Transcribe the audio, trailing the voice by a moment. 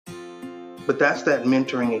But that's that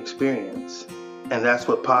mentoring experience. And that's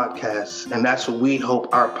what podcasts, and that's what we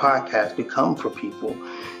hope our podcast become for people,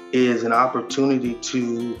 is an opportunity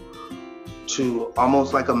to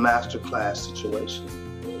almost like a masterclass situation.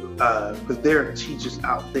 Because there are teachers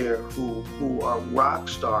out there who are rock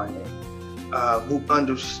starring it, who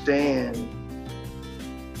understand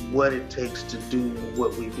what it takes to do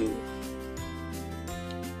what we do.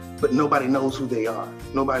 But nobody knows who they are.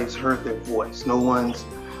 Nobody's heard their voice. No one's,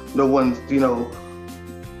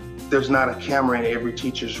 there's not a camera in every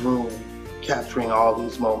teacher's room capturing all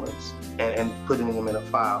these moments and putting them in a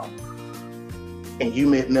file. And you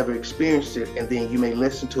may have never experienced it, and then you may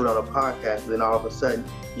listen to it on a podcast, and then all of a sudden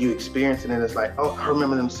you experience it, and it's like, oh, I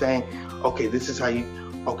remember them saying, okay, this is how you,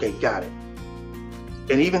 okay, got it.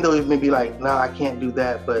 And even though it may be like, no, I can't do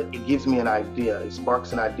that, but it gives me an idea. It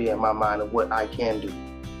sparks an idea in my mind of what I can do.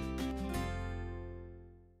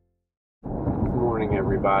 Good morning,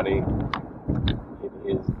 everybody. It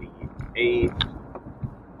is the 8th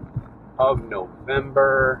of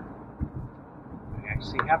November. I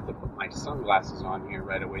actually have to put my sunglasses on here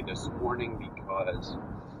right away this morning because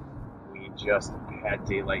we just had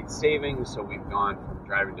daylight savings, so we've gone from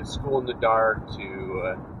driving to school in the dark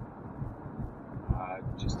to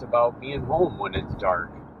just about being home when it's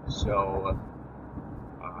dark. So,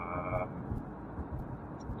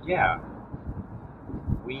 yeah,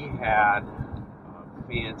 we had a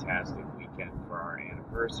fantastic weekend for our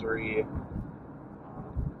anniversary.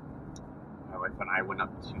 My wife and I went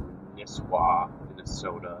up to Nisswa,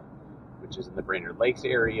 Minnesota, which is in the Brainerd Lakes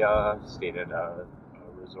area. Stayed at a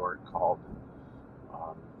resort called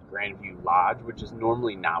Grandview Lodge, which is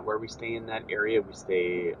normally not where we stay in that area. We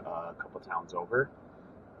stay a couple towns over.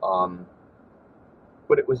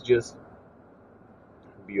 But it was just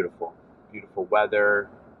beautiful. Beautiful weather,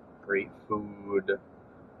 great food.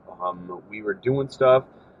 We were doing stuff,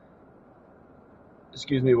 but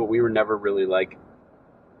we were never really like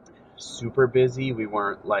super busy. We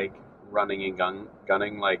weren't like running and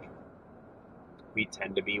gunning like we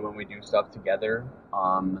tend to be when we do stuff together.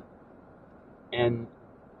 And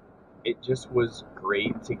it just was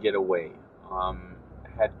great to get away.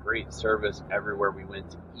 Had great service everywhere we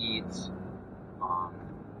went to eat.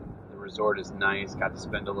 The resort is nice. Got to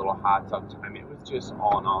spend a little hot tub time. It was just,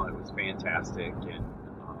 all in all, it was fantastic.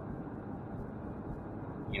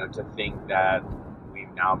 And to think that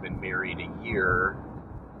we've now been married a year,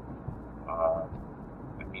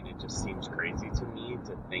 it just seems crazy to me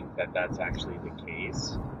to think that that's actually the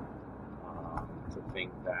case. To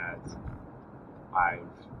think that I've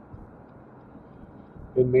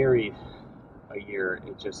been married a year,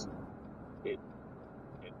 it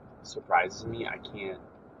surprises me. I can't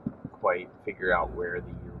quite figure out where the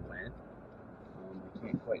year went. I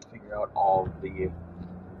can't quite figure out all the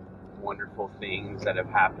wonderful things that have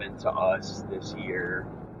happened to us this year.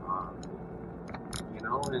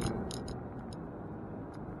 And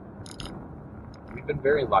we've been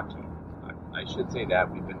very lucky. I should say that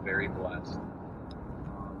we've been very blessed.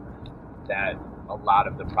 That a lot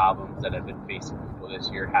of the problems that have been facing people this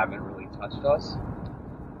year haven't really touched us.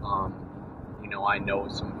 I know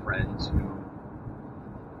some friends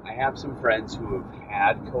I have some friends who have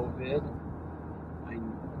had COVID. I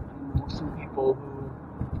know some people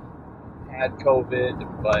who had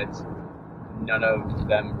COVID, but none of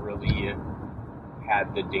them really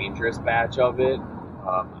had the dangerous batch of it.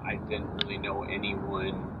 I didn't really know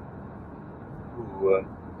anyone who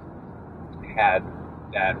had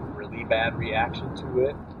that really bad reaction to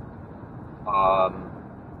it.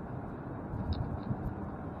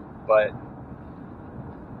 But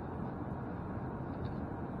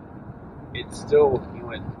it still,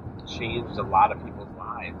 it changed a lot of people's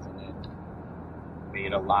lives, and it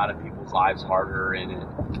made a lot of people's lives harder, and it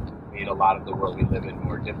made a lot of the world we live in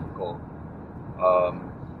more difficult.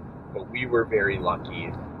 But we were very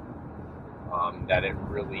lucky that it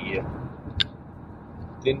really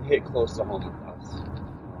didn't hit close to home with us.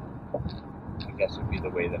 I guess would be the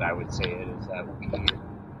way that I would say it, is that we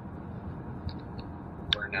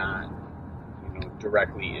were not,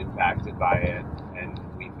 directly impacted by it, and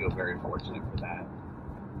we feel very fortunate for that.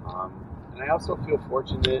 And I also feel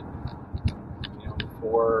fortunate,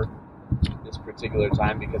 for this particular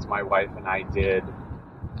time, because my wife and I did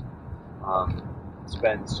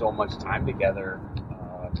spend so much time together.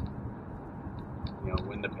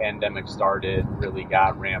 When the pandemic started, really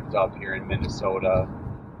got ramped up here in Minnesota,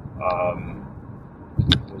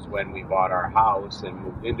 was when we bought our house and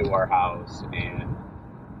moved into our house, and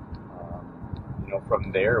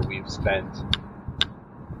from there we've spent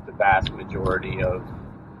the vast majority of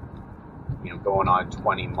going on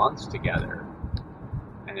 20 months together,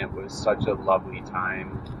 and it was such a lovely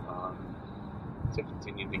time. to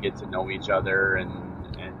continue to get to know each other and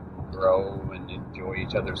grow and enjoy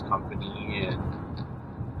each other's company and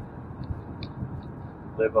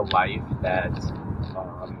live a life that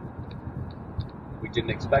we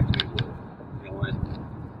didn't expect we would. And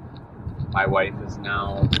my wife has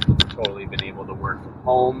now totally been able to work from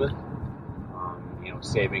home,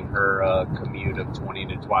 saving her a commute of 20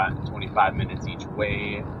 to 25 minutes each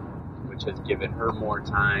way, which has given her more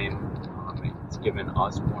time. It's given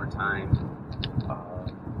us more time.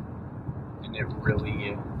 And it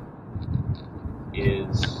really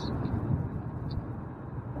is,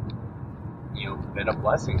 been a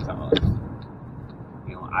blessing to us.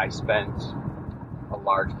 I spent a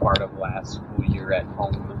large part of last school year at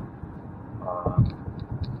home.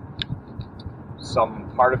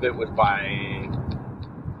 Some part of it was by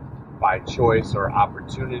choice or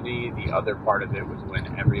opportunity. The other part of it was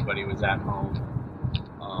when everybody was at home.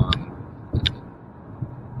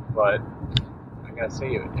 But I gotta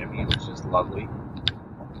say, it was just lovely.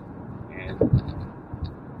 And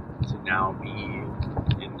to now be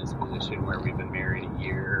in this position where we've been married a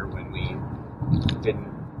year, when we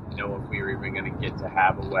didn't know if we were even going to get to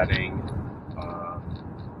have a wedding,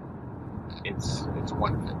 it's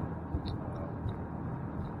wonderful.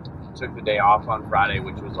 Took the day off on Friday,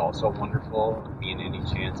 which was also wonderful. Any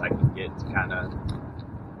chance I can get to kind of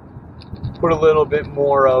put a little bit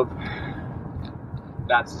more of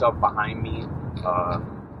that stuff behind me, and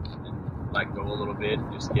let go a little bit,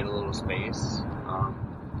 just get a little space.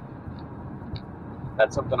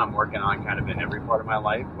 That's something I'm working on kind of in every part of my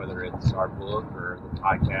life, whether it's our book or the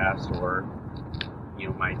podcast or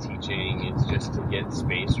my teaching. It's just to get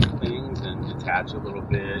space from things and detach a little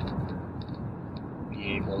bit,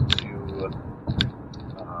 be able to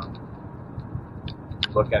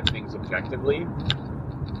look at things objectively.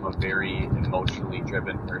 I'm a very emotionally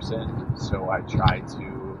driven person, so I try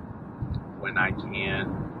to, when I can,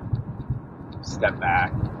 step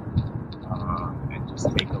back and just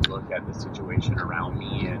take a look at the situation around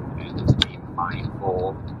me and just be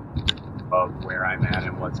mindful of where I'm at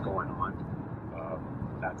and what's going on.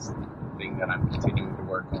 That's the thing that I'm continuing to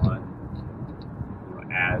work on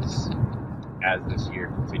as this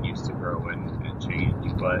year continues to grow and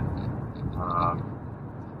change. But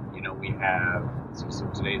we have, so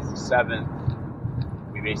today's the 7th.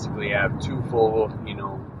 We basically have two full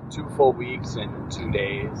weeks and 2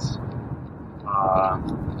 days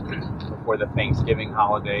before the Thanksgiving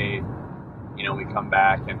holiday. We come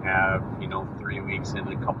back and have 3 weeks and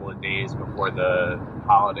a couple of days before the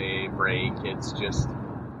holiday break. It's just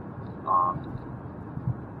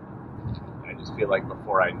I just feel like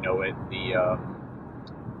before I know it, the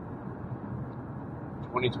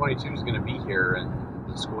 2022 is going to be here, and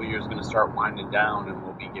the school year is going to start winding down, and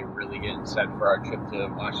we'll be really getting set for our trip to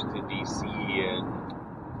Washington, D.C., and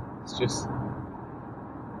it's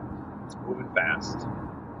moving fast.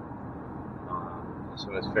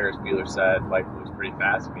 So as Ferris Bueller said, life moves pretty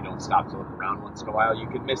fast. If you don't stop to look around once in a while, you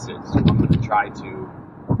can miss it. So I'm going to try to,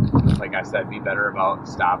 like I said, be better about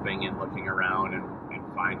stopping and looking around and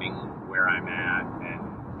finding where I'm at and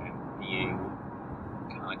being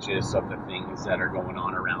conscious of the things that are going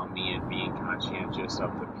on around me and being conscientious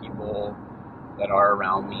of the people that are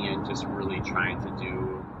around me and just really trying to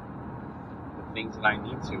do the things that I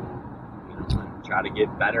need to, and try to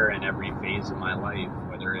get better in every phase of my life,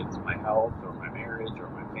 whether it's my health or my marriage or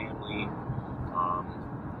my family,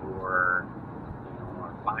 or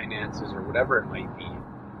our finances or whatever it might be.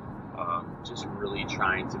 Just really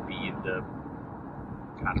trying to be the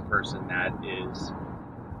kind of person that is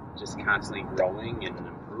just constantly growing and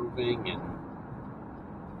improving and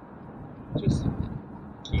just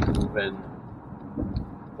keep moving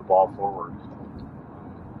the ball forward.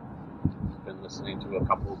 Been listening to a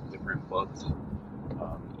couple of different books.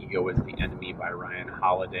 Ego is the Enemy by Ryan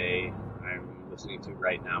Holiday. I'm listening to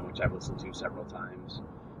right now, which I've listened to several times.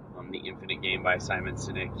 The Infinite Game by Simon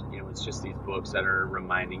Sinek. It's just these books that are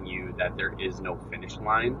reminding you that there is no finish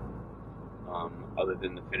line, other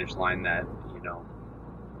than the finish line that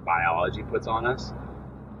biology puts on us,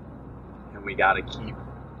 and we gotta keep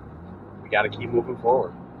moving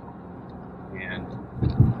forward. And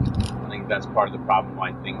I think that's part of the problem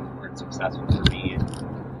why things weren't successful for me,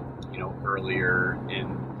 earlier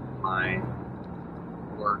in my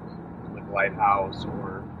work with Lighthouse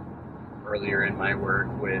or earlier in my work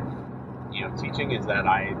with, teaching, is that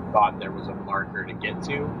I thought there was a marker to get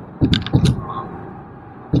to.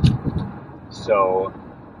 So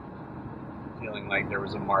feeling like there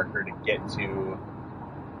was a marker to get to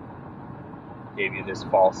gave you this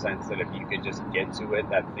false sense that if you could just get to it,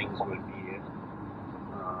 that things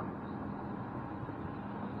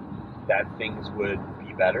would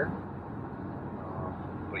be better.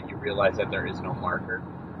 but you realize that there is no marker.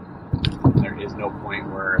 There is no point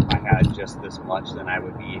where if I had just this much, then I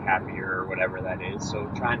would be happier or whatever that is. So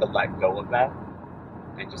trying to let go of that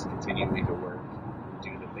and just continuing to work and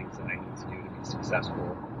do the things that I need to do to be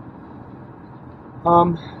successful.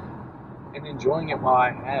 And enjoying it while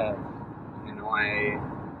I have. I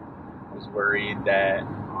was worried that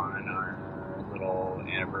on our little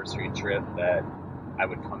anniversary trip that I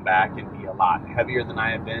would come back and be a lot heavier than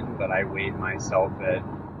I have been, but I weighed myself at,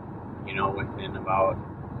 within about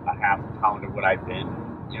a half a pound of what I've been,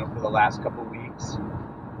 for the last couple of weeks,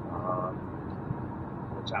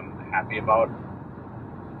 which I'm happy about.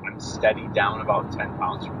 I'm steady down about 10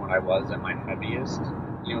 pounds from what I was at my heaviest,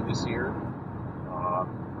 this year.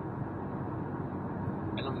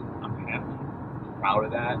 And I'm happy, I'm proud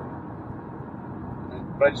of that.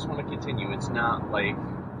 But I just want to continue. It's not like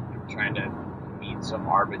I'm trying to meet some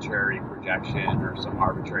arbitrary projection or some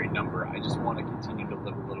arbitrary number. I just want to continue to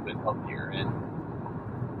live a little bit healthier. And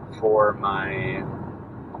for my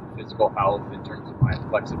physical health, in terms of my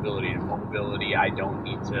flexibility and mobility, I don't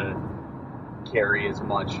need to carry as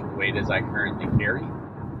much weight as I currently carry.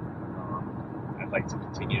 I'd like to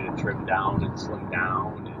continue to trim down and slim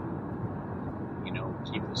down and,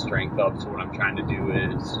 keep the strength up. So what I'm trying to do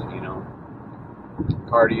is,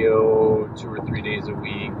 cardio 2 or 3 days a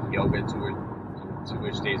week, yoga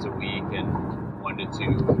 2-ish days a week, and 1 to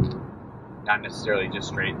 2, not necessarily just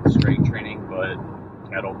strength training, but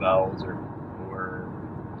kettlebells or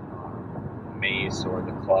mace or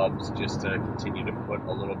the clubs, just to continue to put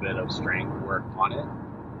a little bit of strength work on it.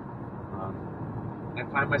 I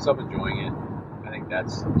find myself enjoying it. I think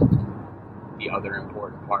that's the other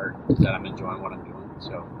important part, is that I'm enjoying what I'm doing.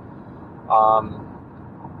 So,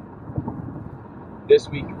 this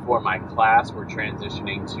week for my class, we're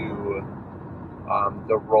transitioning to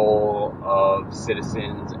the role of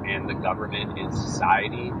citizens and the government in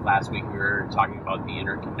society. Last week we were talking about the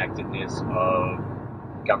interconnectedness of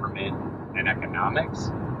government and economics,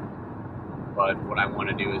 but what I want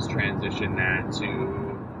to do is transition that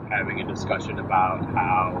to having a discussion about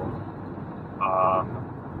how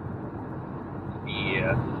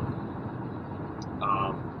the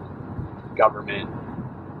government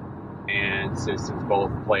and citizens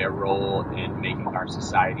both play a role in making our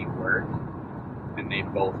society work, and they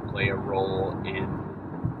both play a role in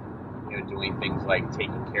doing things like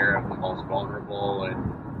taking care of the most vulnerable,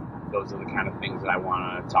 and those are the kind of things that I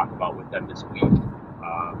want to talk about with them this week.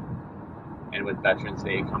 And with Veterans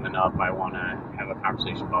Day coming up, I want to have a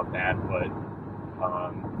conversation about that. But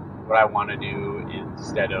what I want to do,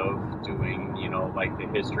 instead of doing like the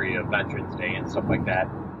history of Veterans Day and stuff like that,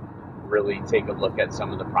 really take a look at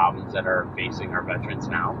some of the problems that are facing our veterans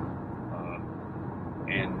now,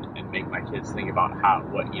 and make my kids think about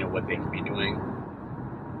what they can be doing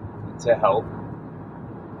to help,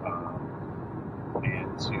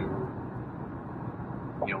 and to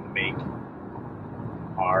make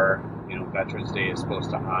our Veterans Day is supposed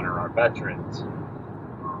to honor our veterans.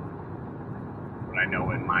 But I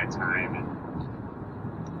know in my time and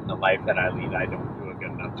in the life that I lead, I don't do a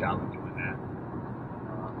good enough job of doing that.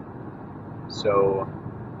 So,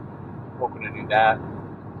 hoping to do that.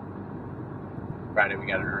 Friday we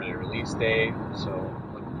got an early release day, so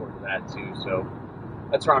looking forward to that too. So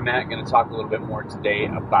that's where I'm at. Going to talk a little bit more today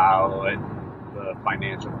about the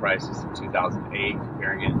financial crisis of 2008,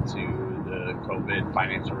 comparing it to the COVID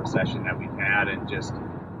financial recession that we've had, and just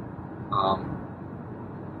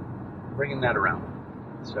bringing that around.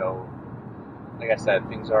 So, like I said,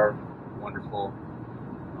 things are wonderful.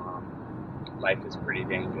 Life is pretty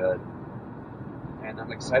dang good. And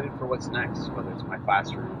I'm excited for what's next, whether it's my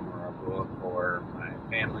classroom or a book or my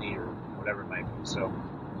family or whatever it might be. So,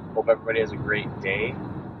 hope everybody has a great day.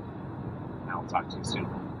 And I'll talk to you soon.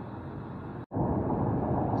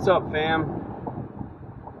 What's up, fam?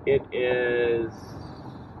 It is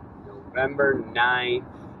November 9th.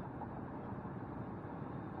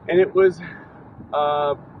 And it was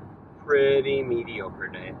a pretty mediocre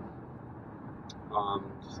day.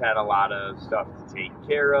 Just had a lot of stuff to take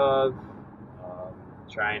care of.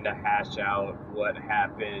 Trying to hash out what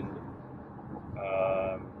happened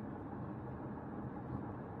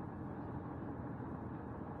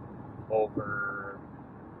over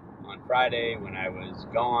on Friday when I was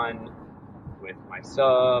gone with my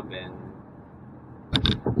sub, and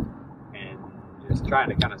just trying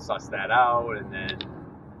to kind of suss that out, and then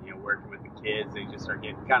working with the kids, they just start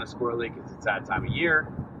getting kind of squirrely because it's that time of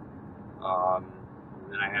year. And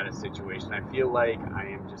then I had a situation. I feel like I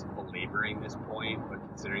am just belaboring this point, but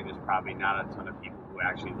considering there's probably not a ton of people who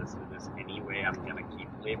actually listen to this anyway, I'm gonna keep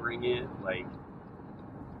belaboring it. Like,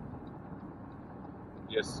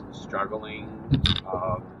 just struggling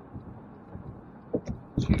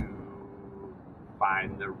to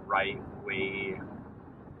find the right way.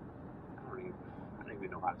 I don't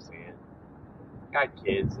even know how to say it. Got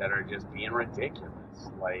kids that are just being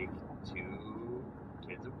ridiculous, like 2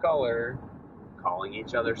 kids of color calling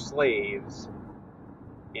each other slaves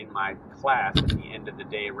in my class at the end of the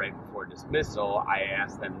day right before dismissal. I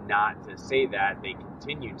asked them not to say that. They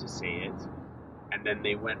continued to say it, and then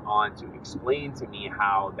they went on to explain to me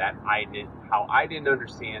how I didn't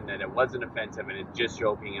understand that it wasn't offensive and it's just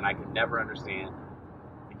joking, and I could never understand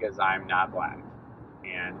because I'm not black.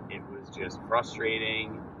 And it was just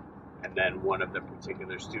frustrating. And then one of the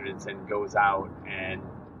particular students then goes out and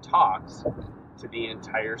talks to the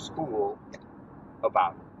entire school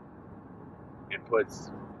about it and puts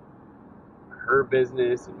her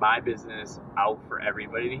business and my business out for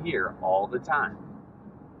everybody to hear all the time.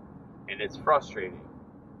 And it's frustrating.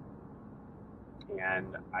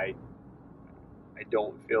 And I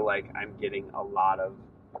don't feel like I'm getting a lot of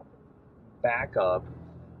backup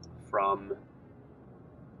from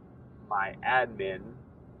my admin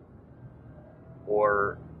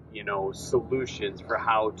or, solutions for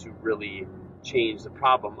how to really change the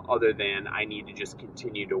problem, other than I need to just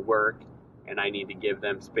continue to work and I need to give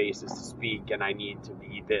them spaces to speak and I need to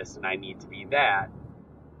be this and I need to be that.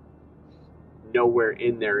 Nowhere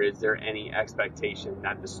in there is there any expectation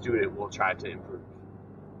that the student will try to improve.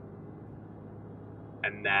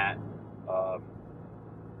 And that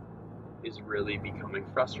is really becoming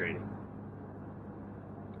frustrating.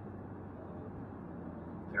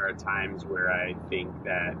 There are times where I think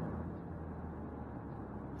that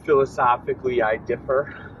philosophically I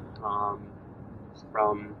differ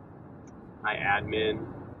from my admin,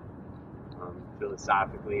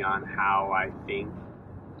 philosophically on how I think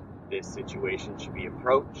this situation should be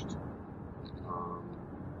approached.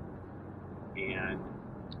 And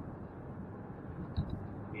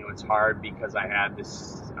it's hard because I had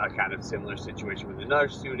this kind of similar situation with another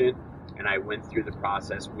student, and I went through the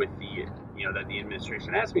process with that the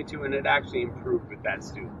administration asked me to, and it actually improved with that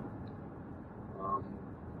student.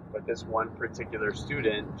 But this one particular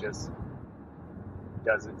student just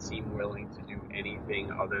doesn't seem willing to do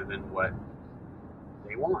anything other than what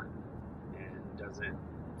they want, and doesn't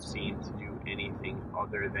seem to do anything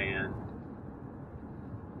other than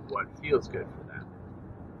what feels good for them.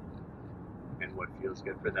 And what feels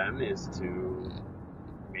good for them is to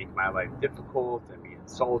make my life difficult and be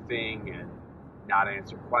insulting and not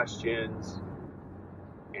answer questions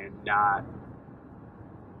and not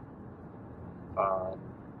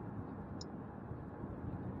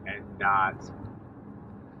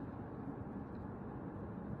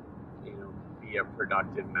be a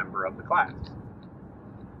productive member of the class.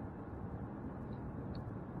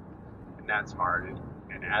 And that's hard.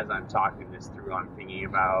 And as I'm talking this through, I'm thinking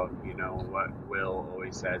about, what Will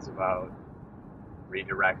always says about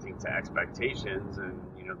redirecting to expectations. And,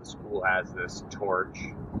 the school has this torch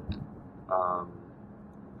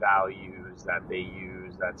values that they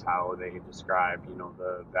use. That's how they describe,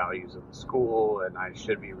 the values of the school. And I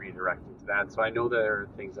should be redirecting to that. So I know there are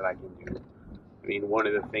things that I can do. One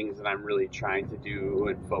of the things that I'm really trying to do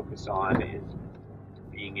and focus on is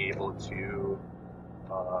being able to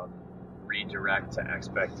redirect to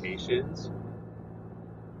expectations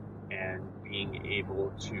and being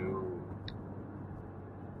able to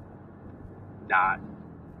not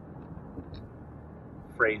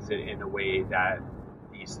phrase it in a way that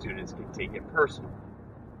these students can take it personally,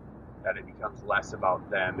 that it becomes less about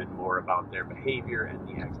them and more about their behavior and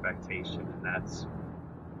the expectation. And that's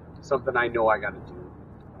something I know I got to do.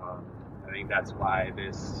 I think that's why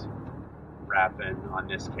this rapping on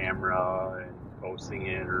this camera and posting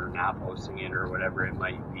it or not posting it or whatever it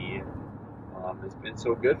might be, it's been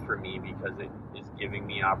so good for me, because it is giving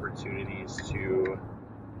me opportunities to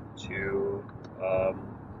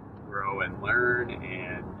grow and learn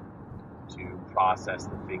and to process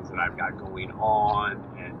the things that I've got going on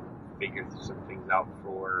and figure some things out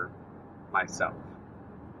for myself.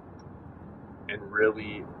 And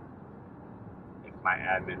really, if my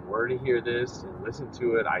admin were to hear this and listen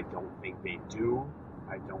to it, I don't think they do.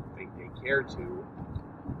 I don't think they care to.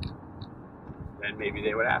 Then maybe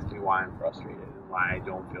they would ask me why I'm frustrated and why I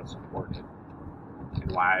don't feel supported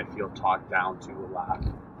and why I feel talked down to a lot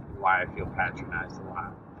and why I feel patronized a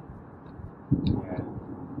lot. And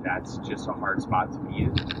that's just a hard spot to be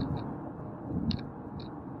in.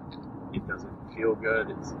 It doesn't feel good.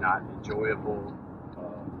 It's not enjoyable.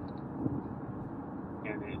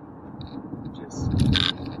 And it just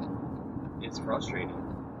is frustrating.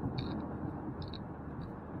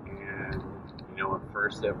 And, You know, at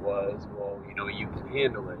first it was, well, you know, you can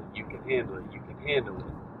handle it, you can handle it, you can handle it.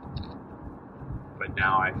 But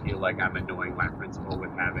now I feel like I'm annoying my principal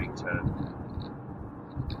with having to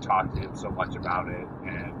talk to him so much about it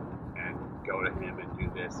and go to him and do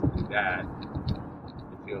this and do that.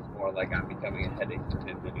 It feels more like I'm becoming a headache for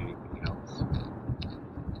him than anything else.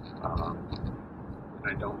 And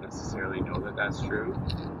I don't necessarily know that that's true.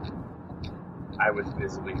 I was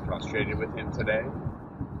visibly frustrated with him today.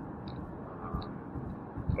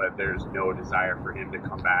 But there's no desire for him to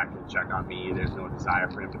come back and check on me. There's no desire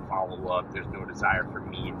for him to follow up. There's no desire for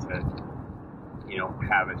me to, you know,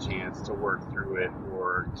 have a chance to work through it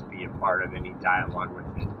or to be a part of any dialogue with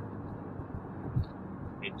him.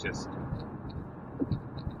 It just,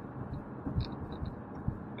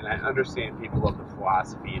 and I understand people of the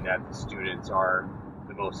philosophy that the students are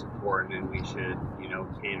the most important and we should, you know,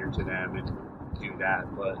 cater to them and do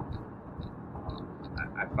that, but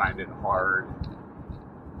I find it hard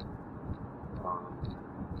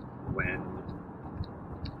when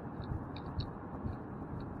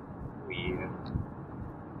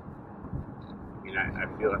I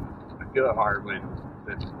feel it hard when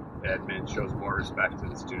the admin shows more respect to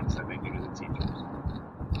the students than they do to the teachers.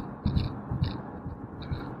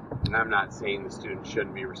 And I'm not saying the students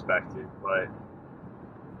shouldn't be respected, but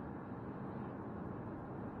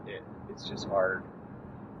it's just hard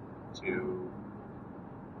to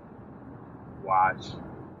watch,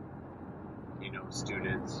 you know,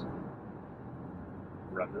 students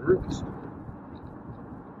run the roost.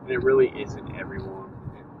 And it really isn't everyone.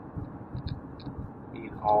 I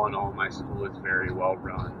mean, all in all, my school is very well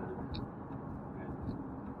run.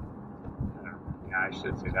 And I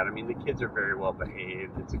should say that. I mean, the kids are very well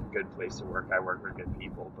behaved. It's a good place to work. I work with good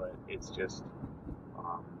people, but it's just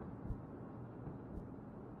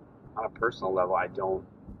on a personal level, I don't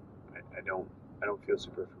feel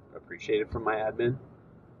super appreciated from my admin.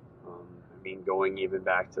 I mean, going even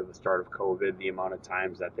back to the start of COVID, the amount of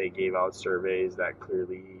times that they gave out surveys that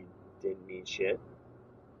clearly didn't mean shit.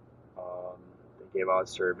 They gave out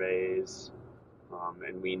surveys,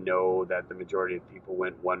 and we know that the majority of people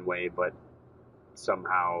went one way, but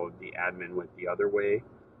somehow the admin went the other way.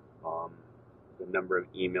 The number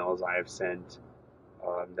of emails I have sent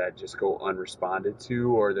that just go unresponded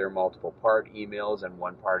to, or they're multiple part emails and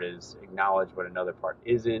one part is acknowledged but another part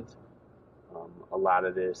isn't. A lot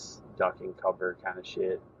of this duck and cover kind of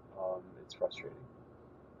shit, it's frustrating.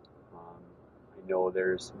 I know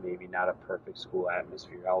there's maybe not a perfect school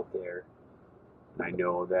atmosphere out there, and I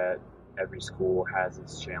know that every school has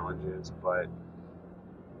its challenges, but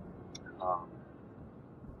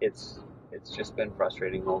it's just been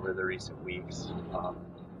frustrating over the recent weeks.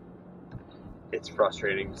 It's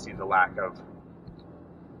frustrating to see the lack of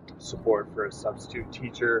support for a substitute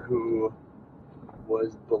teacher who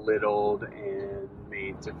was belittled and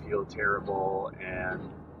made to feel terrible, and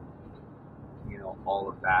you know, all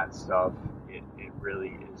of that stuff. It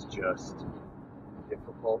really is just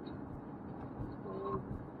difficult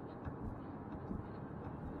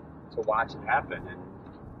to watch it happen, and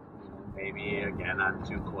maybe again I'm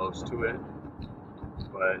too close to it,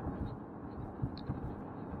 but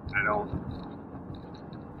I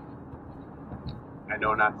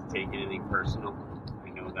know not to take anything personal. I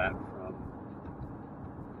know that from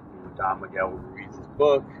Don Miguel Ruiz's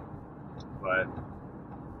book, but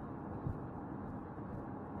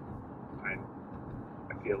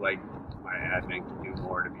I feel like my admin can do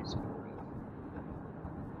more to be supportive.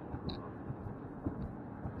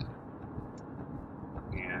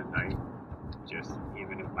 And I just,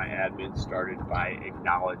 even if my admin started by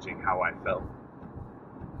acknowledging how I felt,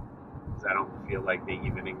 because I don't feel like they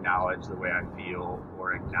even acknowledge the way I feel,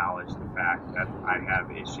 or acknowledge the fact that I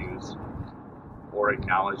have issues, or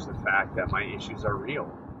acknowledge the fact that my issues are real.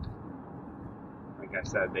 Like I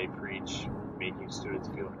said, they preach making students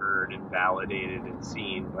feel heard and validated and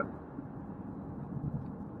seen, but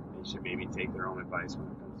they should maybe take their own advice when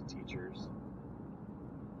it comes to teachers.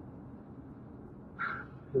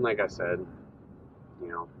 And like I said,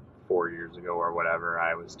 4 years ago or whatever,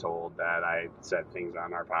 I was told that I said things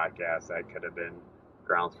on our podcast that could have been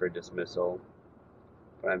grounds for dismissal.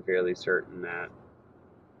 But I'm fairly certain that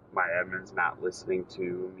my admin's not listening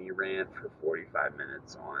to me rant for 45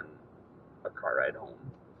 minutes on a car ride home.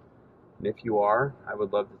 And if you are, I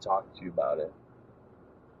would love to talk to you about it.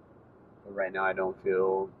 But right now I don't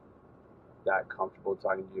feel that comfortable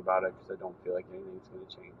talking to you about it because I don't feel like anything's going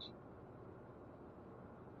to change.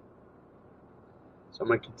 So I'm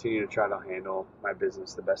going to continue to try to handle my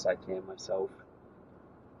business the best I can myself.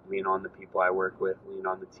 Lean on the people I work with, lean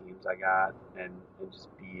on the teams I got, and just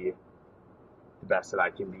be the best that I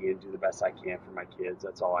can be and do the best I can for my kids.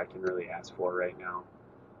 That's all I can really ask for right now,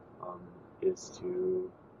 is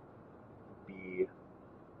to be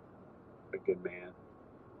a good man,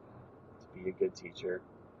 to be a good teacher,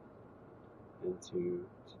 and to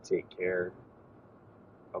take care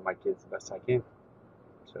of my kids the best I can.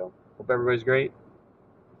 So, hope everybody's great.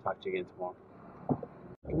 Talk to you again tomorrow.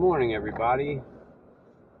 Good morning, everybody.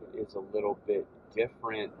 It is a little bit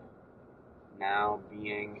different now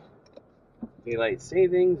being daylight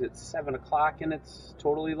savings. It's 7 o'clock and it's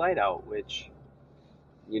totally light out, which,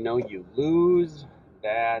 you lose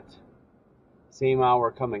that same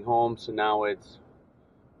hour coming home, so now it's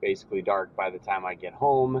basically dark by the time I get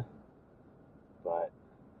home. But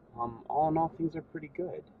all in all, things are pretty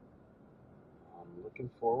good. I'm looking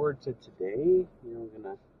forward to today. I'm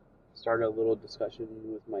gonna start a little discussion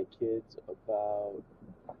with my kids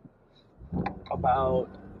about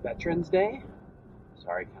Veterans Day.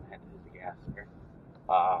 Sorry, kind of had to hit the gas here.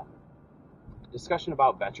 Discussion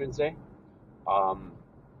about Veterans Day,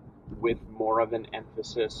 with more of an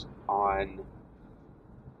emphasis on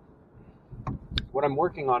what I'm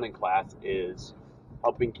working on in class is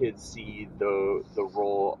helping kids see the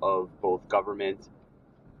role of both government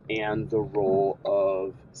and the role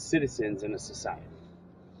of citizens in a society.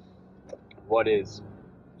 What is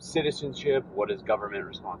citizenship? What is government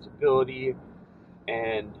responsibility?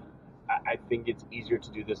 And I think it's easier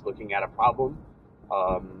to do this looking at a problem,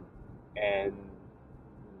 and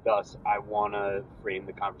thus I want to frame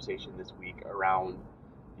the conversation this week around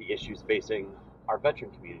the issues facing our veteran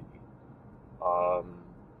community.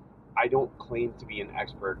 I don't claim to be an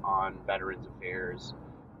expert on veterans affairs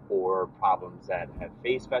or problems that have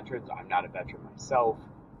faced veterans. I'm not a veteran myself,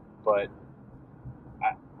 but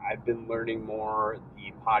I've been learning more.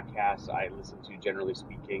 The podcasts I listen to, generally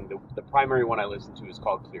speaking, the primary one I listen to is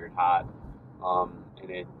called Cleared Hot, and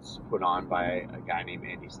it's put on by a guy named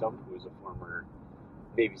Andy Stump, who is a former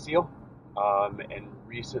Navy SEAL, and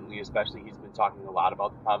recently especially he's been talking a lot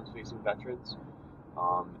about the problems facing veterans,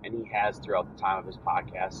 and he has throughout the time of his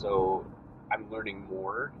podcast. So I'm learning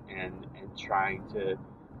more and trying to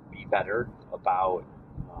be better about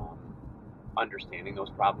understanding those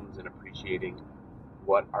problems and appreciating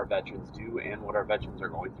what our veterans do and what our veterans are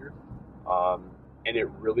going through. And it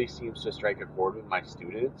really seems to strike a chord with my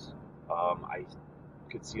students. I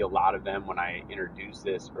could see a lot of them when I introduced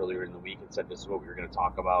this earlier in the week and said this is what we were going to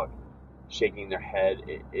talk about, shaking their head.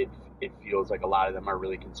 It feels like a lot of them are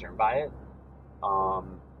really concerned by it.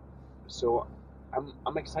 So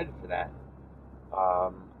I'm excited for that.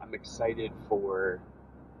 I'm excited for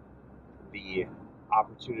the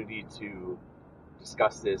opportunity to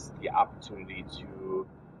discuss this, the opportunity to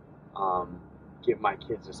give my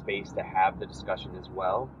kids a space to have the discussion as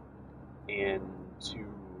well, and to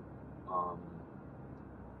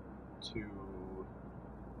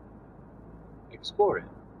explore it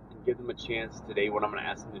and give them a chance. Today, what I'm going to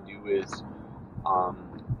ask them to do is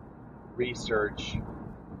research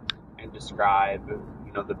and describe,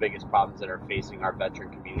 the biggest problems that are facing our veteran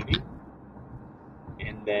community,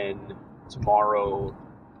 and then tomorrow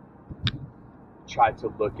try to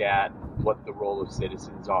look at what the role of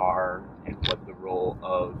citizens are and what the role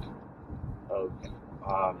of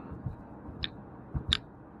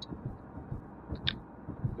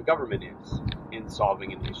the government is in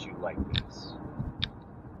solving an issue like this.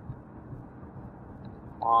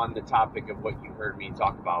 On the topic of what you heard me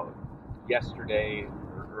talk about yesterday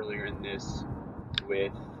or earlier in this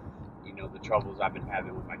with, the troubles I've been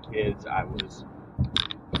having with my kids, I was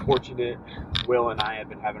fortunate. Will and I have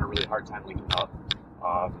been having a really hard time linking up.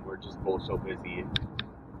 We're just both so busy.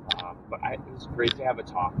 But it was great to have a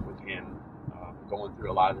talk with him, going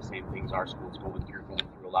through a lot of the same things our school's going through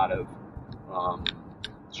a lot of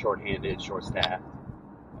short-handed, short-staffed.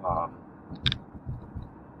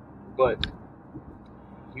 But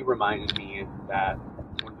he reminded me that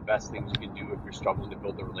one of the best things you can do if you're struggling to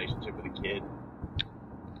build a relationship with a kid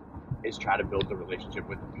is try to build the relationship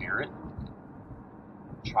with the parent.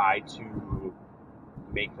 Try to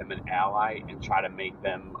make them an ally and try to make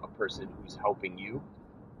them a person who's helping you,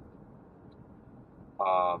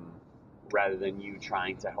 rather than you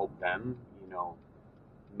trying to help them.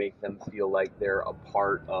 Make them feel like they're a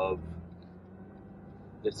part of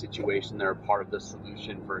the situation, they're a part of the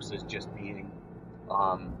solution versus just being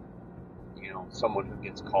someone who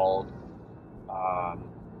gets called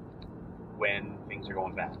when things are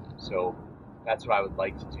going bad. So that's what I would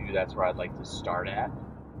like to do. That's where I'd like to start at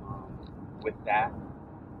with that,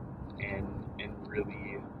 and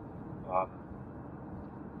really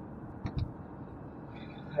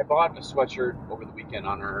I bought a sweatshirt over the weekend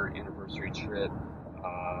on our anniversary trip,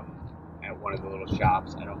 and at one of the little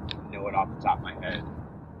shops. I don't know it off the top of my head.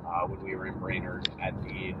 When we were in Brainerd at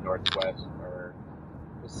the Northern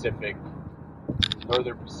Pacific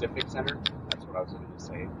Center. That's what I was going to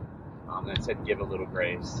say. That said, give a little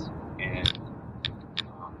grace, and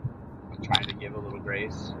I'm trying to give a little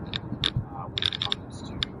grace when it comes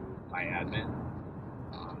to my admin,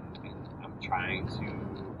 and I'm trying to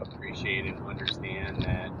appreciate and understand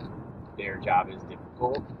that their job is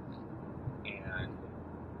difficult, and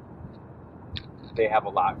they have a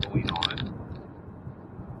lot going on.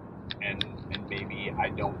 And maybe I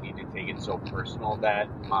don't need to take it so personal that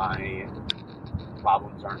my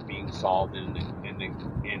problems aren't being solved in an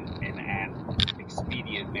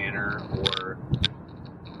expedient manner,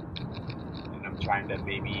 and I'm trying to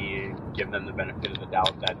maybe give them the benefit of the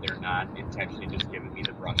doubt that they're not intentionally just giving me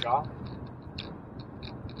the brush off.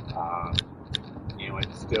 I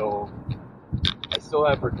still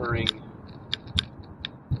have recurring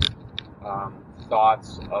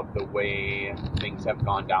thoughts of the way things have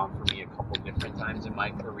gone down for me a couple different times in my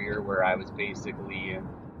career, where I was basically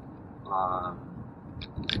a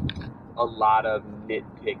lot of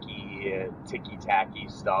nitpicky, ticky-tacky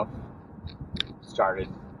stuff started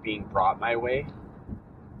being brought my way,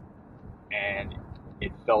 and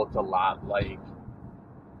it felt a lot like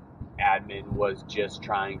admin was just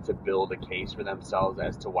trying to build a case for themselves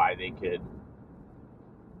as to why they could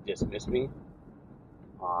dismiss me.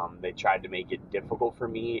 They tried to make it difficult for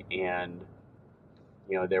me, and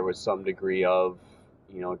there was some degree of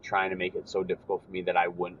trying to make it so difficult for me that I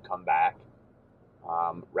wouldn't come back,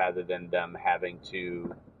 rather than them having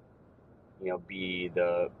to be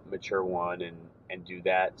the mature one and do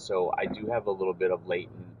that. So I do have a little bit of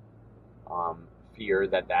latent fear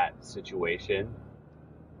that situation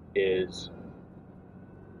is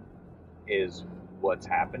what's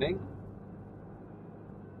happening,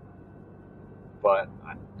 but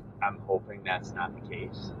I'm hoping that's not the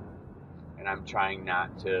case, and I'm trying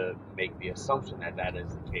not to make the assumption that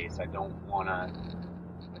is the case. I don't want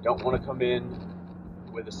to come in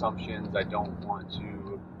with assumptions. I don't want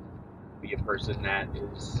to be a person that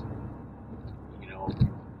is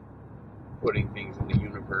putting things in the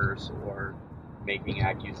universe or making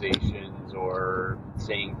accusations or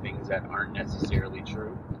saying things that aren't necessarily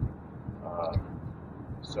true.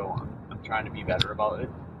 So I'm trying to be better about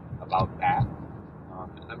that.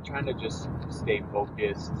 And I'm trying to just stay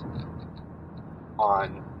focused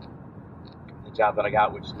on the job that I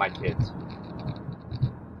got, which is my kids.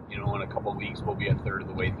 In a couple of weeks, we'll be a third of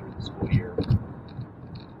the way through the school year.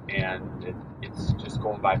 And it's just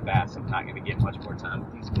going by fast. I'm not going to get much more time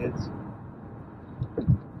with these kids.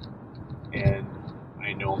 And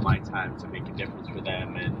I know my time to make a difference for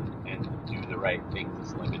them and do the right things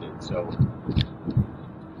is limited. So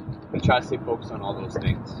I try to stay focused on all those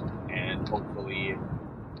things, and hopefully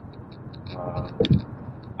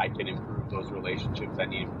I can improve those relationships I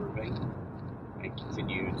need improving and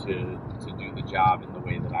continue to do the job in the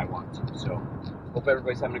way that I want to. So hope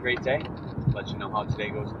everybody's having a great day. Let you know how today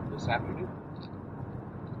goes this afternoon.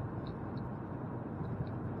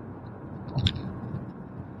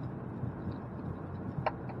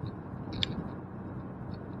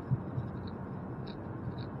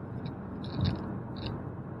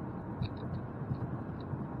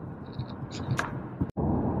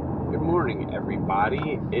 Good morning,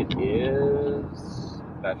 everybody. It is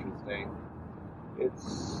Veterans Day.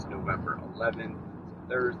 It's November 11th,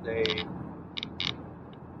 Thursday.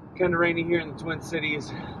 Kind of rainy here in the Twin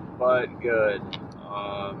Cities, but good.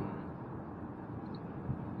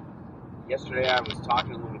 Yesterday I was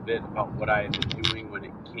talking a little bit about what I had been doing when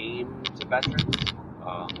it came to veterans,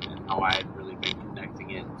 and how I had really been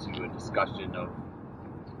connecting it to a discussion of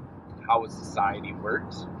how a society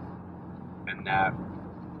works, and that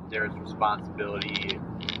there's responsibility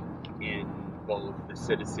in both the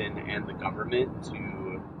citizen and the government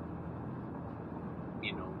to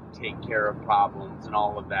take care of problems and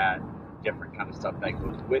all of that different kind of stuff that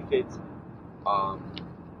goes with it.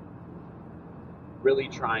 Really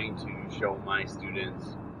trying to show my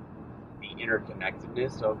students the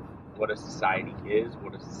interconnectedness of what a society is,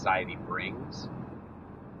 what a society brings,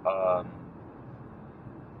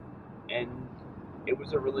 and it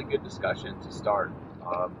was a really good discussion to start.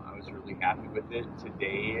 I was really happy with it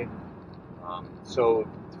today. So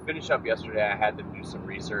to finish up yesterday, I had them do some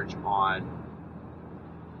research on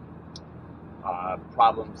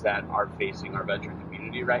problems that are facing our veteran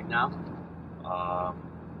community right now.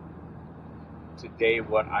 Today,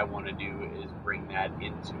 what I want to do is bring that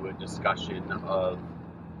into a discussion of,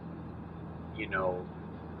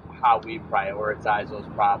 how we prioritize those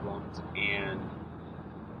problems and,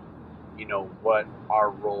 what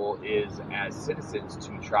our role is as citizens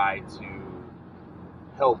to try to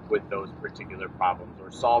help with those particular problems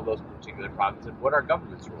or solve those particular problems, and what our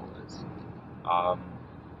government's role is.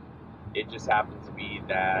 It just happens to be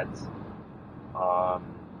that,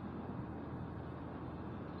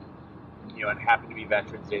 it happened to be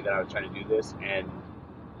Veterans Day that I was trying to do this, and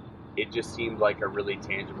it just seemed like a really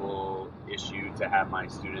tangible issue to have my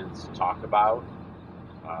students talk about.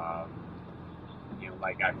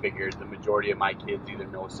 Like I figured the majority of my kids either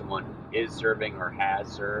know someone who is serving or has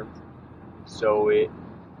served, so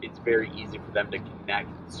it's very easy for them to connect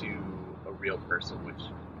to a real person, which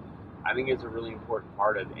I think is a really important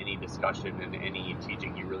part of any discussion and any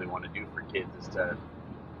teaching you really want to do for kids, is to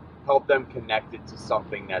help them connect it to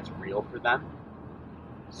something that's real for them.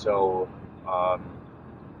 So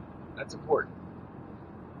that's important.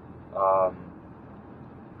 On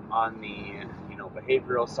the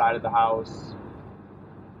behavioral side of the house,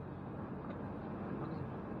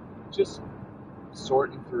 just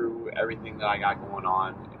sorting through everything that I got going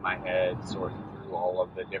on in my head, sorting through all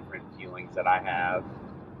of the different feelings that I have,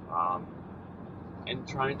 and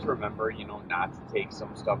trying to remember, not to take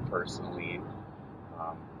some stuff personally,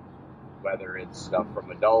 whether it's stuff from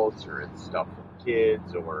adults or it's stuff from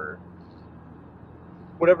kids or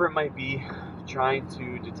whatever it might be, trying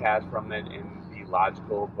to detach from it and be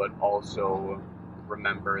logical, but also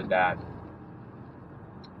remember that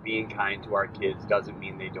being kind to our kids doesn't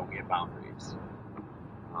mean they don't get boundaries.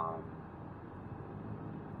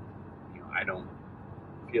 I don't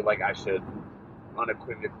feel like I should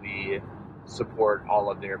unequivocally support all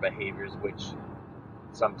of their behaviors, which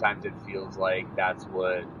sometimes it feels like that's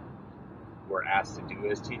what we're asked to do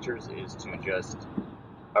as teachers, is to just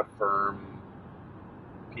affirm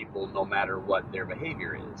people no matter what their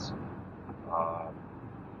behavior is.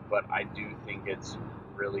 But I do think it's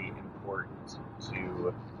really important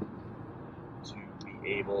to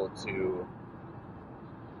be able to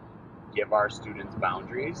give our students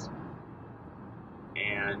boundaries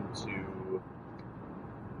and to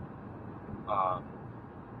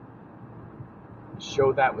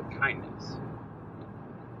show that with kindness.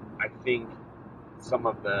 I think some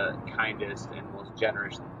of the kindest and most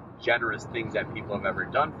generous things that people have ever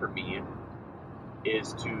done for me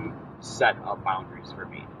is to set up boundaries for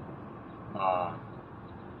me.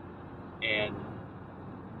 And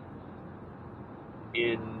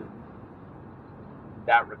in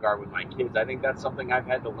that regard with my kids, I think that's something I've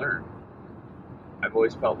had to learn. I've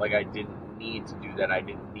always felt like I didn't need to do that. I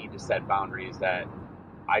didn't need to set boundaries, that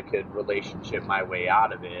I could relationship my way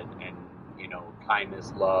out of it, and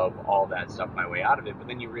kindness, love, all that stuff my way out of it. But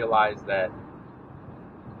then you realize that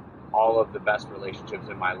all of the best relationships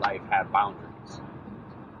in my life have boundaries.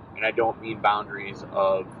 And I don't mean boundaries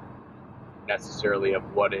of necessarily of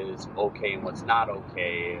what is okay and what's not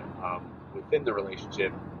okay within the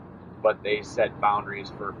relationship, but they set boundaries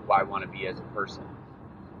for who I want to be as a person.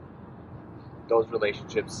 Those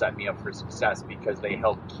relationships set me up for success because they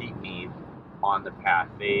help keep me on the path.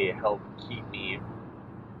 They help keep me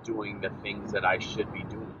doing the things that I should be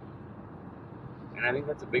doing. And I think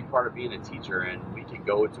that's a big part of being a teacher, and we can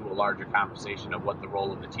go to a larger conversation of what the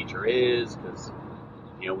role of the teacher is, because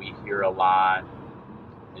we hear a lot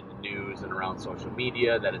in the news and around social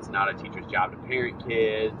media that it's not a teacher's job to parent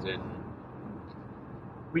kids, and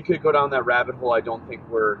we could go down that rabbit hole. I don't think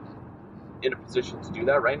we're in a position to do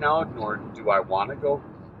that right now, nor do I want to go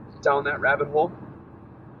down that rabbit hole.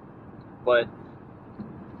 But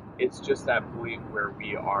it's just that point where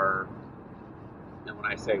we are, and when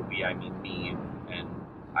I say we, I mean me, and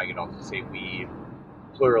I could also say we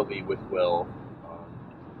plurally with Will.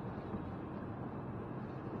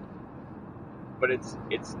 But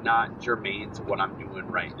it's not germane to what I'm doing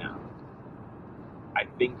right now. I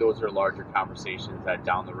think those are larger conversations that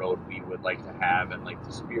down the road we would like to have and like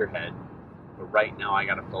to spearhead. But right now I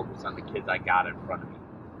got to focus on the kids I got in front of me.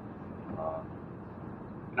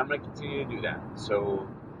 And I'm going to continue to do that. So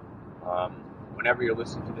whenever you're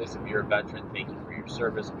listening to this, if you're a veteran, thank you for your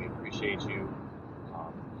service. We appreciate you.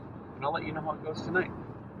 And I'll let you know how it goes tonight.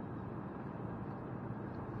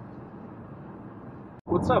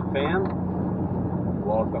 What's up, fam?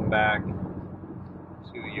 Welcome back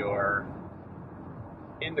to your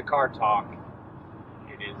In the Car Talk.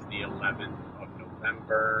 It is the 11th of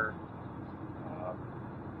November.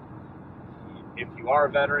 If you are a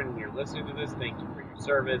veteran and you're listening to this, thank you for your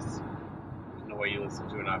service. There's no way you listen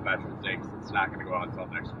to it on Veterans Day, because it's not going to go out until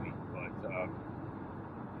next week. But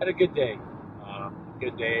had a good day.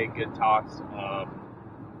 Good talks.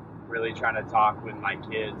 Really trying to talk with my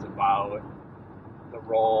kids about the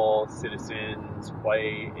role citizens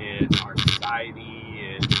play in our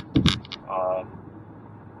society. And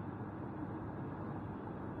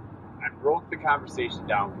I broke the conversation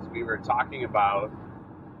down because we were talking about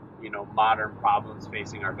modern problems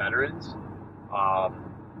facing our veterans.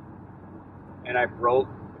 And I broke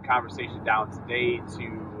the conversation down today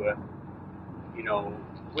to,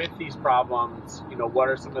 with these problems, what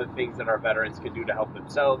are some of the things that our veterans can do to help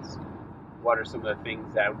themselves? What are some of the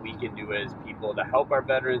things that we can do as people to help our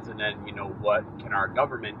veterans? And then, what can our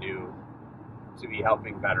government do to be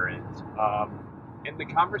helping veterans? And the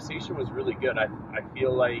conversation was really good. I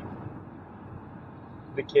feel like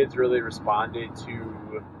the kids really responded to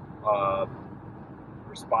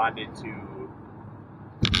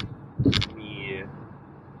me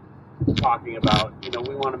talking about,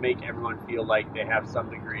 we want to make everyone feel like they have some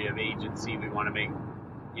degree of agency. We want to make,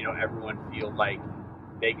 everyone feel like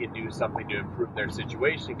they can do something to improve their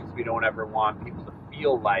situation, because we don't ever want people to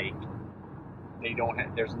feel like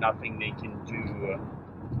there's nothing they can do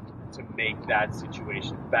to make that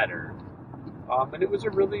situation better. And it was a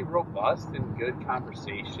really robust and good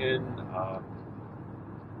conversation.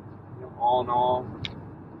 All in all,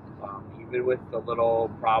 even with the little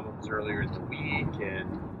problems earlier in the week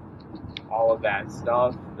and all of that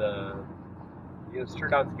stuff, it's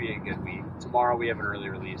turned out to be a good week. Tomorrow we have an early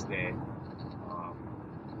release day.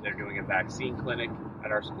 They're doing a vaccine clinic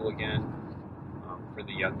at our school again for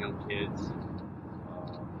the young kids,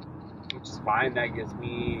 which is fine. That gives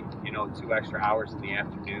me, 2 extra hours in the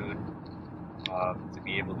afternoon to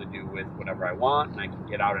be able to do with whatever I want, and I can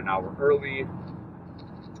get out an hour early.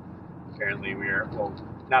 Apparently we're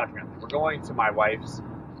going to my wife's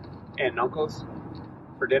aunt and uncle's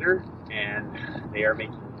for dinner, and they are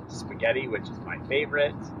making spaghetti, which is my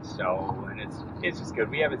favorite. So, and it's just good.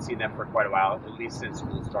 We haven't seen them for quite a while, at least since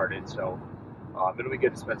school started. So, it'll be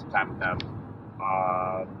good to spend some time with them.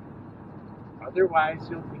 Otherwise,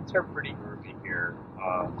 things are pretty groovy here.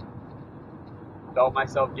 Felt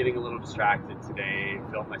myself getting a little distracted today.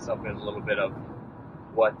 Felt myself in a little bit of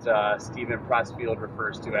what Stephen Pressfield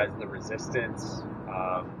refers to as the resistance.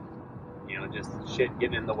 Just shit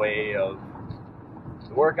getting in the way of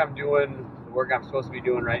the work I'm doing, the work I'm supposed to be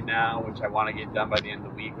doing right now, which I want to get done by the end of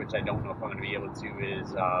the week, which I don't know if I'm going to be able to,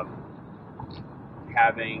 is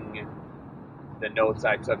having the notes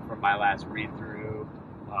I took from my last read-through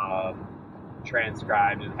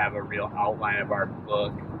transcribed and have a real outline of our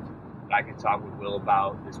book that I can talk with Will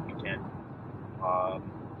about this weekend.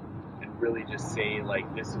 And really just say,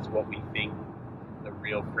 like, this is what we think the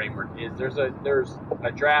real framework is. There's a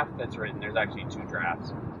draft that's written. There's actually 2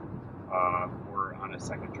 drafts. We're on a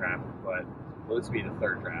second draft, but will this be the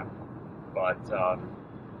 3rd draft? But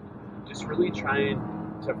just really trying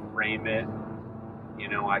to frame it.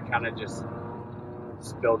 I kind of just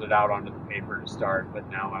spilled it out onto the paper to start, but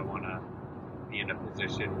now I want to be in a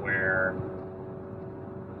position where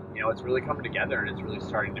it's really coming together and it's really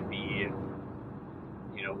starting to be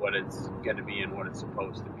what it's going to be and what it's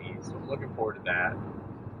supposed to be. So I'm looking forward to that.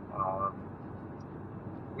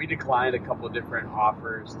 We declined a couple of different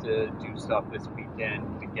offers to do stuff this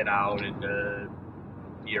weekend, to get out and to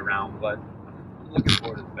be around, but I'm looking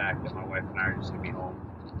forward to the fact that my wife and I are just going to be home.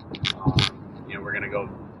 We're going to go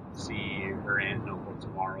see her aunt and uncle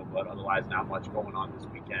tomorrow, but otherwise not much going on this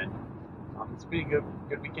weekend. It's been a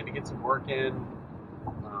good weekend to get some work in,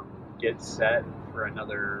 get set for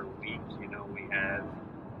another week. We have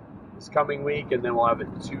this coming week, and then we'll have a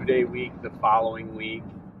 2-day week the following week,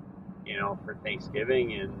 for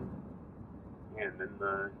Thanksgiving, and then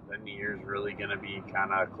the year's really going to be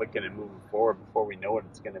kind of clicking and moving forward. Before we know it,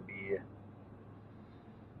 it's going to be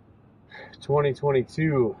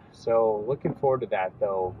 2022. So looking forward to that,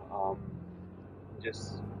 though.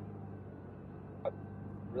 Just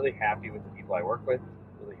really happy with the people I work with,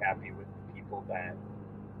 really happy with the people that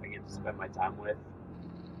I get to spend my time with,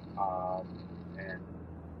 and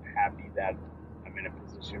happy that I'm in a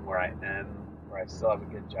position where I still have a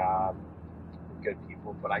good job, with good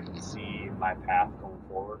people, but I can see my path going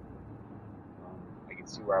forward. I can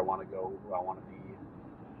see where I want to go, who I want to be,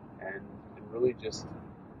 and really just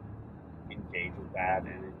engage with that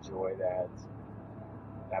and enjoy that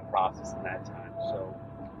process and that time. So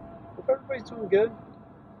hope everybody's doing good.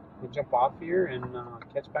 We'll jump off here and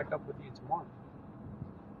catch back up with you tomorrow.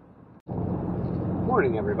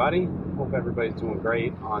 Morning, everybody. Hope everybody's doing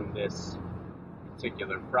great on this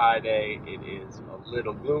particular Friday. It is a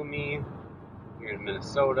little gloomy here in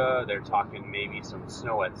Minnesota. They're talking maybe some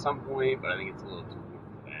snow at some point, but I think it's a little too gloomy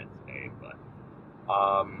for that today. But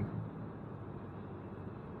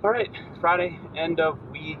all right, Friday, end of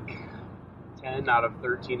week 10 out of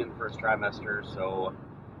 13 in the first trimester. So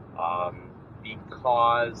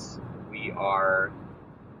because we are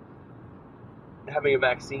having a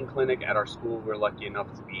vaccine clinic at our school, we're lucky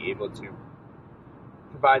enough to be able to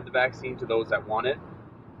provide the vaccine to those that want it.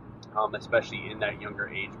 especially in that younger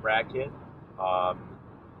age bracket.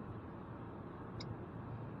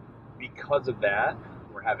 Because of that,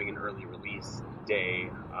 we're having an early release day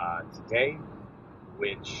today,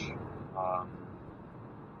 which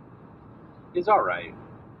is all right.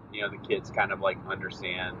 You know, the kids kind of like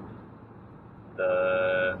understand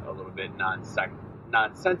a little bit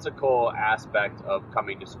nonsensical aspect of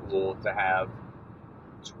coming to school to have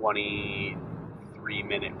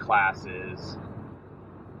 23-minute classes,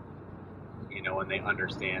 you know, and they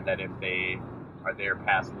understand that if they are there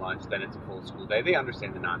past lunch, then it's a full school day. They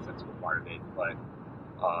understand the nonsensical part of it, but,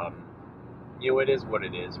 you know, it is what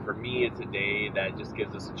it is. For me, it's a day that just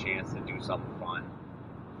gives us a chance to do something fun,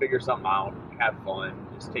 figure something out, have fun,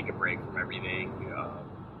 just take a break from everything.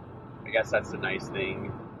 I guess that's the nice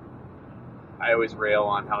thing. I always rail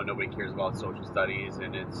on how nobody cares about social studies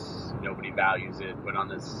and nobody values it, but on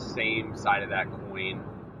the same side of that coin,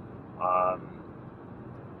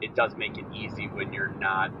 it does make it easy when you're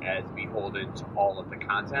not as beholden to all of the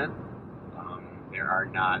content. There are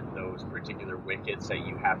not those particular wickets that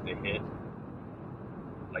you have to hit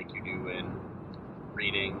like you do in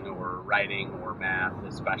reading or writing or math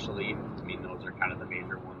especially. I mean, those are kind of the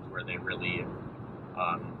major ones where they really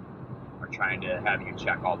are trying to have you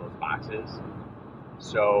check all those boxes.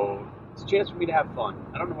 So it's a chance for me to have fun.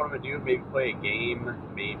 I don't know what I'm going to do. Maybe play a game.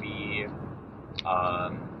 Maybe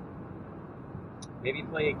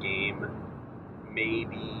play a game.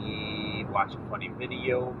 Maybe watch a funny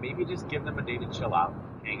video. Maybe just give them a day to chill out,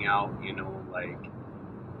 hang out, you know, like,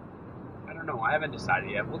 I don't know. I haven't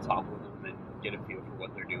decided yet. We'll talk with them and get a feel for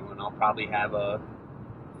what they're doing. I'll probably have a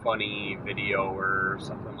funny video or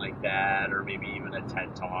something like that, or maybe even a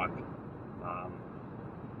TED Talk.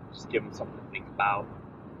 Just give them something to think about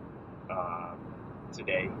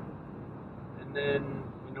today. And then,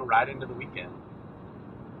 you know, ride into the weekend.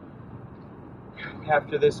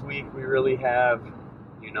 After this week, we really have,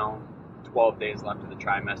 you know, 12 days left of the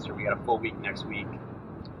trimester. We got a full week next week,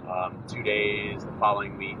 2 days the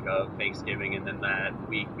following week of Thanksgiving, and then that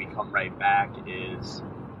week we come right back is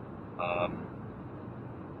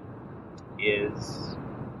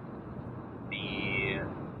the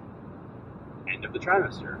end of the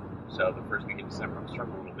trimester. So the first week in December, I'm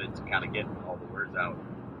struggling a little bit to kind of get all the words out,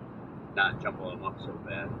 not jumble them up so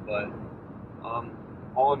bad. But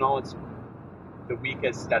all in all, the week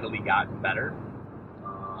has steadily gotten better.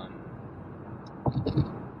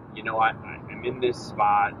 You know, I'm in this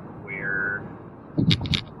spot where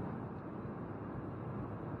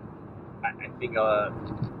I think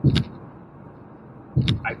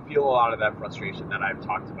I feel a lot of that frustration that I've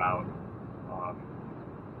talked about.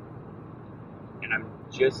 And I'm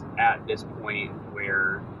just at this point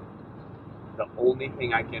where the only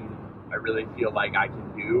thing I really feel like I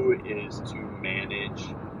can do is to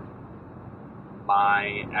manage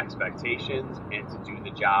my expectations and to do the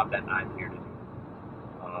job that I'm here to do.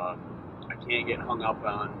 I can't get hung up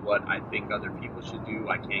on what I think other people should do.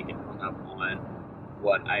 I can't get hung up on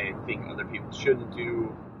what I think other people shouldn't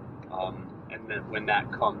do. And then when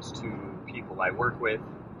that comes to people I work with,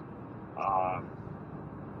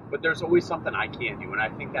 but there's always something I can do, and I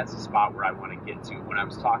think that's the spot where I want to get to. When I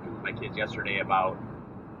was talking with my kids yesterday about,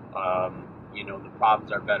 you know, the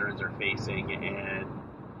problems our veterans are facing, and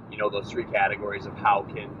you know, those three categories of how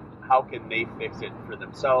can they fix it for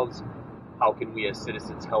themselves, how can we as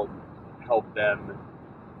citizens help them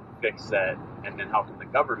fix that, and then how can the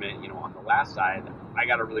government, you know, on the last side, I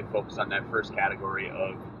got to really focus on that first category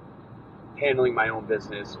of handling my own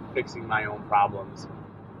business, fixing my own problems.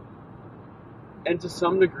 And to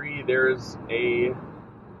some degree, there's a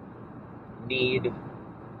need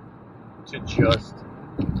to just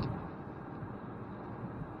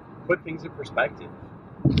put things in perspective,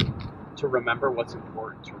 to remember what's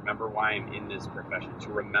important, to remember why I'm in this profession, to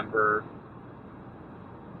remember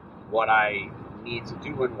what I need to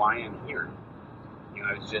do and why I'm here. You know,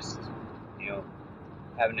 I was just, you know,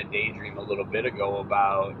 having a daydream a little bit ago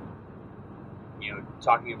about, you know,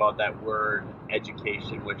 talking about that word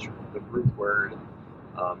education, which the root word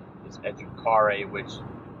is educare, which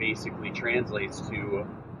basically translates to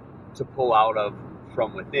pull out of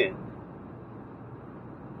from within.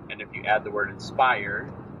 And if you add the word inspire,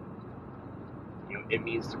 you know, it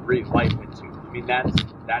means to breathe life into. I mean, that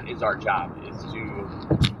is our job, is to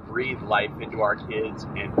breathe life into our kids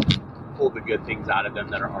and pull the good things out of them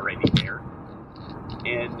that are already there.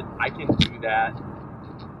 And I can do that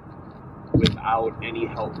without any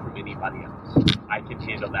help from anybody else. I can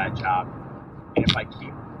handle that job. And if I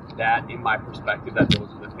keep that in my perspective, that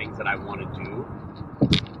those are the things that I want to do,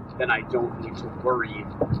 then I don't need to worry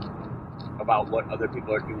about what other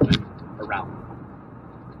people are doing around me.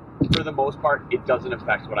 For for the most part, it doesn't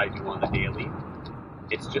affect what I do on the daily.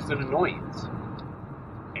 It's just an annoyance.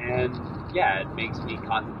 And yeah, it makes me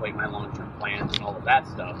contemplate my long-term plans and all of that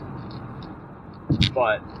stuff.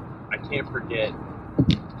 But I can't forget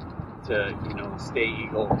to, stay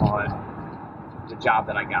eagle on the job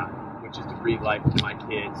that I got, which is to breathe life into my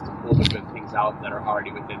kids, to pull the good things out that are already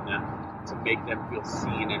within them, to make them feel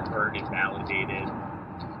seen and heard and validated.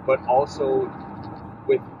 But also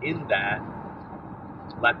within that,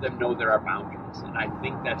 let them know there are boundaries. And I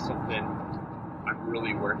think that's something I'm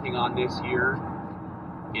really working on this year,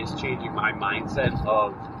 is changing my mindset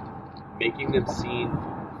of making them feel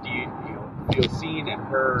seen and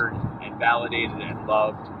heard and validated and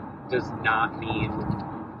loved does not mean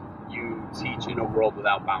you teach in a world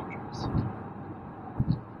without boundaries.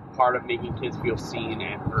 Part of making kids feel seen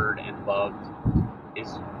and heard and loved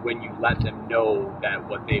is when you let them know that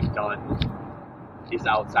what they've done is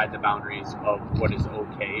outside the boundaries of what is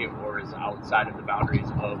okay, or is outside of the boundaries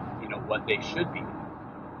of, what they should be.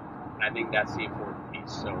 And I think that's the important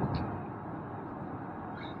piece. So,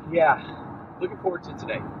 yeah, looking forward to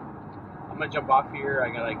today. I'm going to jump off here. I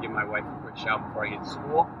got to give my wife a quick shout before I get to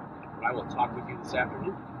school. But I will talk with you this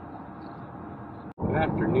afternoon. Good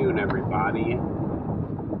afternoon, everybody.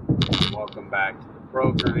 Welcome back to the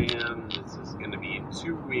program. This is going to be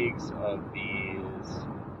 2 weeks of these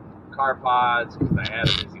car pods because I had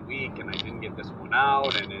a busy week and I didn't get this one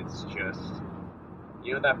out, and it's just,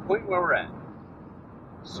 that point where we're at.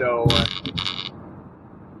 So,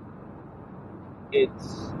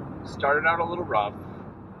 it's started out a little rough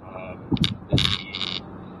this week.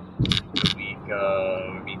 The week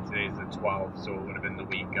of, today's the 12th, so it would have been the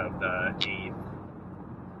week of the 8th.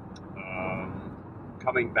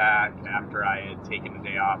 Coming back after I had taken a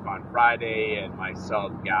day off on Friday and my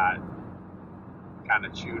sub got kind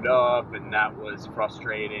of chewed up, and that was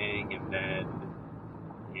frustrating. And then,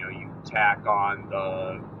 you tack on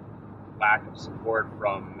the lack of support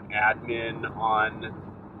from admin on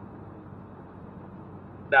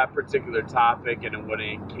that particular topic, and when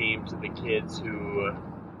it came to the kids who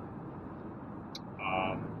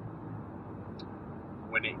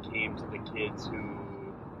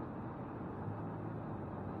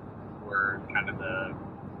were kind of the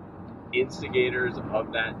instigators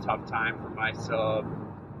of that tough time for my sub.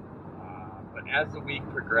 But as the week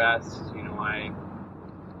progressed, I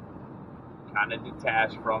kind of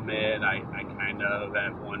detached from it. I kind of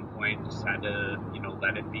at one point just had to,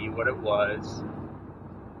 let it be what it was.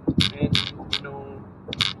 And,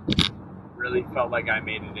 really felt like I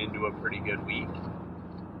made it into a pretty good week.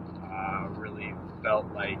 Really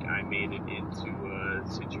felt like I made it into a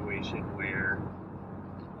situation where,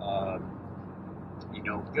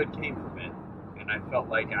 good came from it. And I felt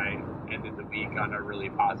like I ended the week on a really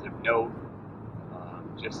positive note.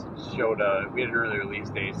 Just showed we had an early release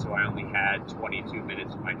day, so I only had 22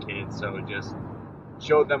 minutes with my kids. So just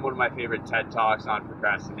showed them one of my favorite TED Talks on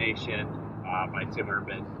procrastination by Tim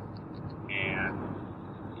Urban. And,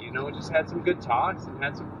 just had some good talks and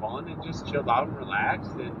had some fun and just chilled out and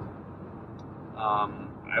relaxed. And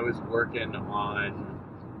I was working on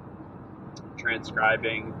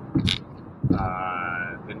transcribing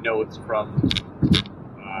the notes from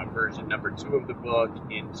version number 2 of the book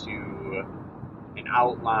into an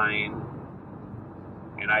outline,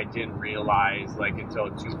 and I didn't realize until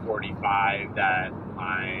 2:45 that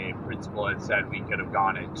my principal had said we could have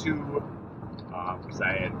gone at 2 because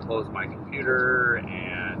I had closed my computer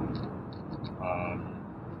and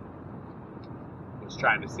was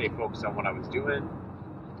trying to stay focused on what I was doing,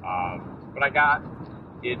 but I got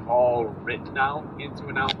it all written out into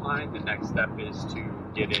an outline. The next step is to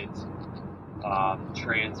get it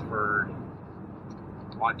transferred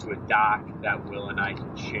onto a doc that Will and I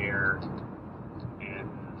can share, and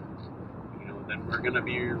then we're going to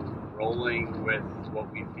be rolling with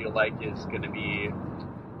what we feel like is going to be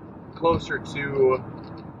closer to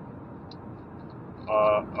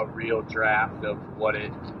a real draft of what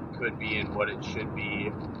it could be and what it should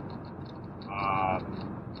be.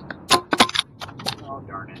 Oh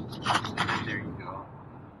darn it, there you go,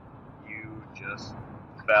 you just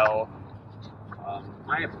fell.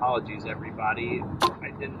 My apologies, everybody.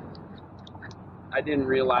 I didn't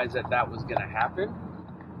realize that was going to happen.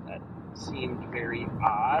 That seemed very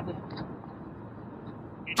odd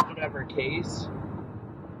in whatever case.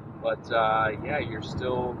 But yeah, you're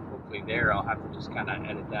still hopefully there. I'll have to just kind of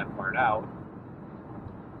edit that part out.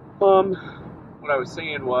 What I was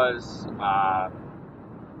saying was,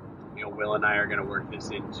 Will and I are going to work this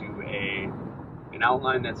into an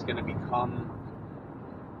outline that's going to become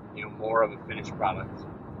more of a finished product.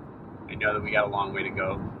 I know that we got a long way to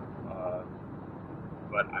go,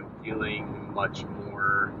 but I'm feeling much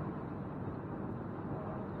more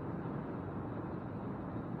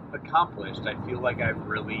accomplished. I feel like I've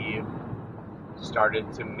really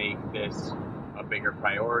started to make this a bigger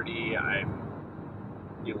priority. I'm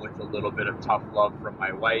with a little bit of tough love from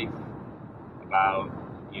my wife about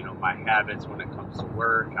my habits when it comes to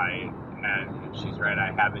work. She's right,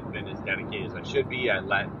 I haven't been as dedicated as I should be. I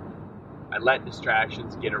let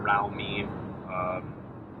distractions get around me.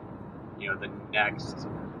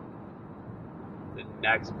 The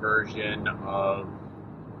next version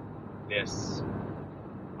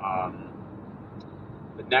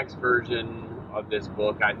of this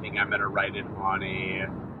book, I think I'm going to write it on a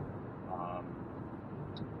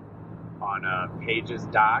Pages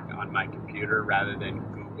doc on my computer rather than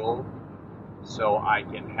Google, so I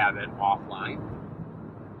can have it offline.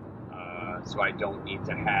 So I don't need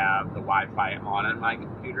to have the Wi-Fi on my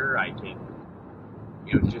computer. I can,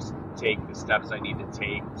 just take the steps I need to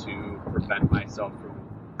take to prevent myself from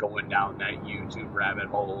going down that YouTube rabbit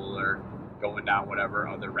hole or going down whatever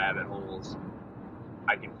other rabbit holes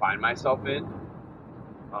I can find myself in.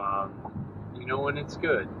 And it's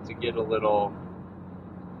good to get a little.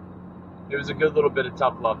 It was a good little bit of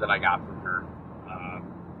tough love that I got from her.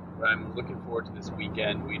 But I'm looking forward to this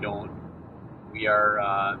weekend. We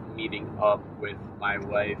are meeting up with my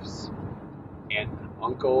wife's aunt and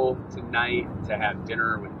uncle tonight to have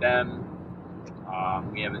dinner with them.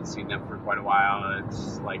 We haven't seen them for quite a while.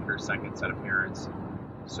 It's like her second set of parents.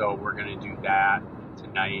 So we're going to do that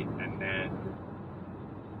tonight, and then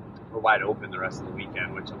we're wide open the rest of the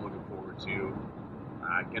weekend, which I'm looking forward to.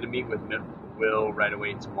 Going to meet with Will right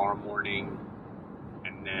away tomorrow morning,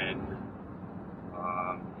 and then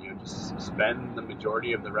just spend the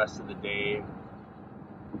majority of the rest of the day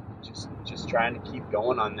just trying to keep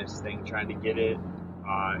going on this thing, trying to get it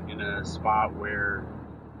in a spot where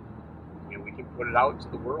we can put it out to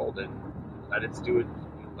the world and let it do it,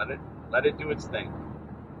 let it do its thing.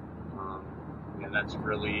 And that's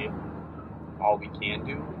really all we can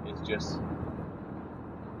do, is just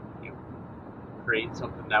create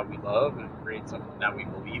something that we love and create something that we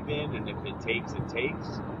believe in, and if it takes, it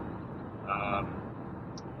takes.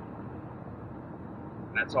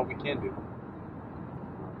 And that's all we can do.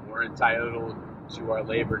 We're entitled to our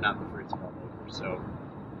labor, not the fruits of our labor. So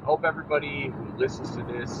I hope everybody who listens to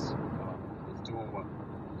this is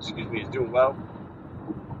doing well.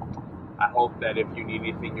 I hope that if you need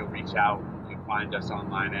anything, you'll reach out. You can find us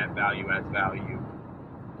online at Value Adds Value,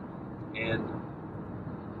 and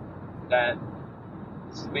that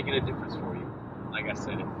this is making a difference for you. Like I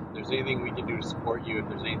said, if there's anything we can do to support you, if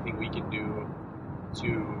there's anything we can do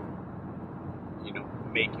to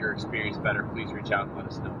make your experience better, please reach out and let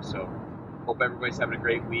us know. So hope everybody's having a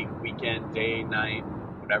great weekend, day, night,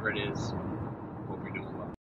 whatever it is.